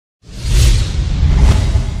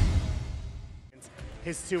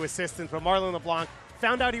his two assistants. But Marlon LeBlanc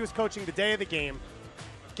found out he was coaching the day of the game,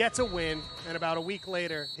 gets a win, and about a week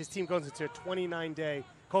later, his team goes into a 29-day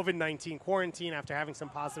COVID-19 quarantine after having some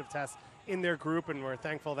positive tests in their group, and we're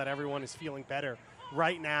thankful that everyone is feeling better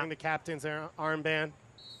right now. The captain's armband,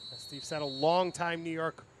 as Steve said, a longtime New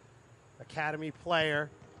York Academy player,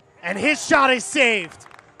 and his shot is saved.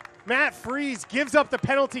 Matt Freese gives up the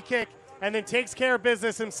penalty kick and then takes care of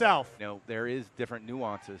business himself. There is different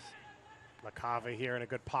nuances. LaCava here in a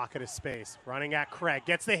good pocket of space. Running at Craig.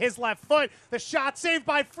 Gets to his left foot. The shot saved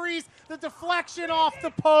by Freese. The deflection off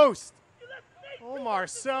the post. Omar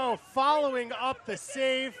Sow following up the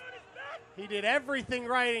save. He did everything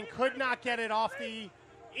right and could not get it off the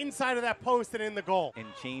inside of that post and in the goal. And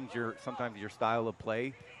change sometimes your style of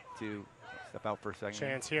play to step out for a second.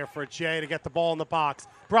 Chance here for Jay to get the ball in the box.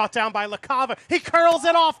 Brought down by LaCava. He curls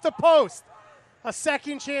it off the post. A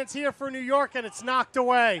second chance here for New York, and it's knocked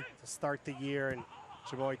away. To start the year, and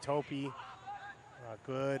Jamoy Topi, a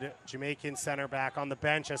good Jamaican center back on the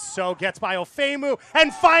bench as So gets by Ofemu,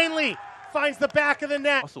 and finally finds the back of the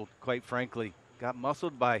net. Muscled, quite frankly. Got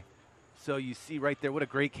muscled by So. You see right there, what a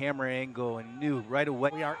great camera angle, and knew right away.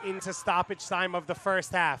 We are into stoppage time of the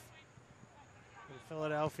first half. And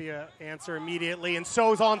Philadelphia answer immediately, and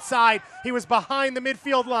So's onside. He was behind the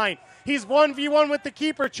midfield line. He's 1v1 with the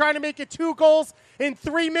keeper, trying to make it 2 goals in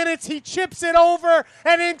 3 minutes. He chips it over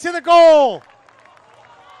and into the goal.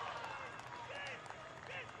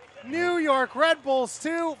 New York Red Bulls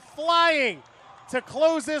 2 flying to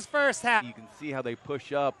close this first half. You can see how they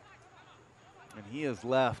push up, and he is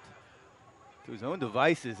left to his own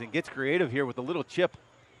devices and gets creative here with a little chip.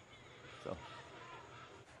 So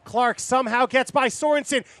Clark somehow gets by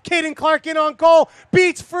Sorensen. Caden Clark in on goal.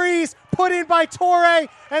 Beats Freeze. Put in by Torre.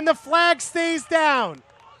 And the flag stays down.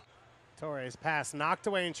 Torre's pass knocked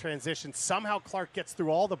away in transition. Somehow Clark gets through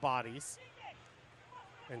all the bodies.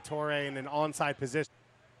 And Torre in an onside position.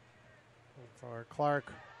 For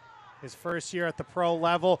Clark, his first year at the pro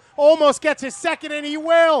level. Almost gets his second, and he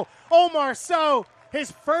will. Omar So,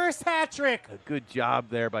 his first hat trick. A good job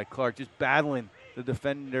there by Clark, just battling the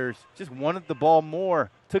defenders. Just wanted the ball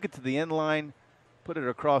more. Took it to the end line, put it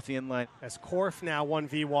across the end line. As Korf now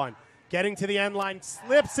 1v1. Getting to the end line,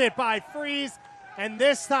 slips it by Freeze, and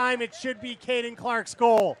this time it should be Caden Clark's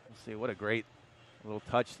goal. We'll see, what a great little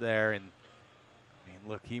touch there. And I mean,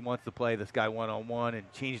 look, he wants to play this guy one-on-one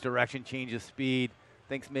and change direction, change his speed.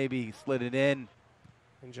 Thinks maybe he slid it in.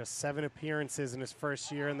 In just 7 appearances in his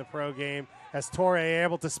first year in the pro game, as Torre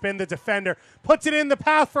able to spin the defender, puts it in the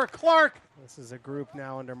path for Clark. This is a group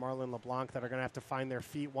now under Marlon LeBlanc that are going to have to find their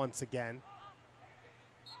feet once again.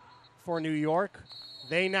 For New York,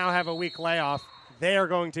 they now have a week layoff. They are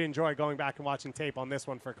going to enjoy going back and watching tape on this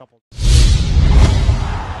one for a couple.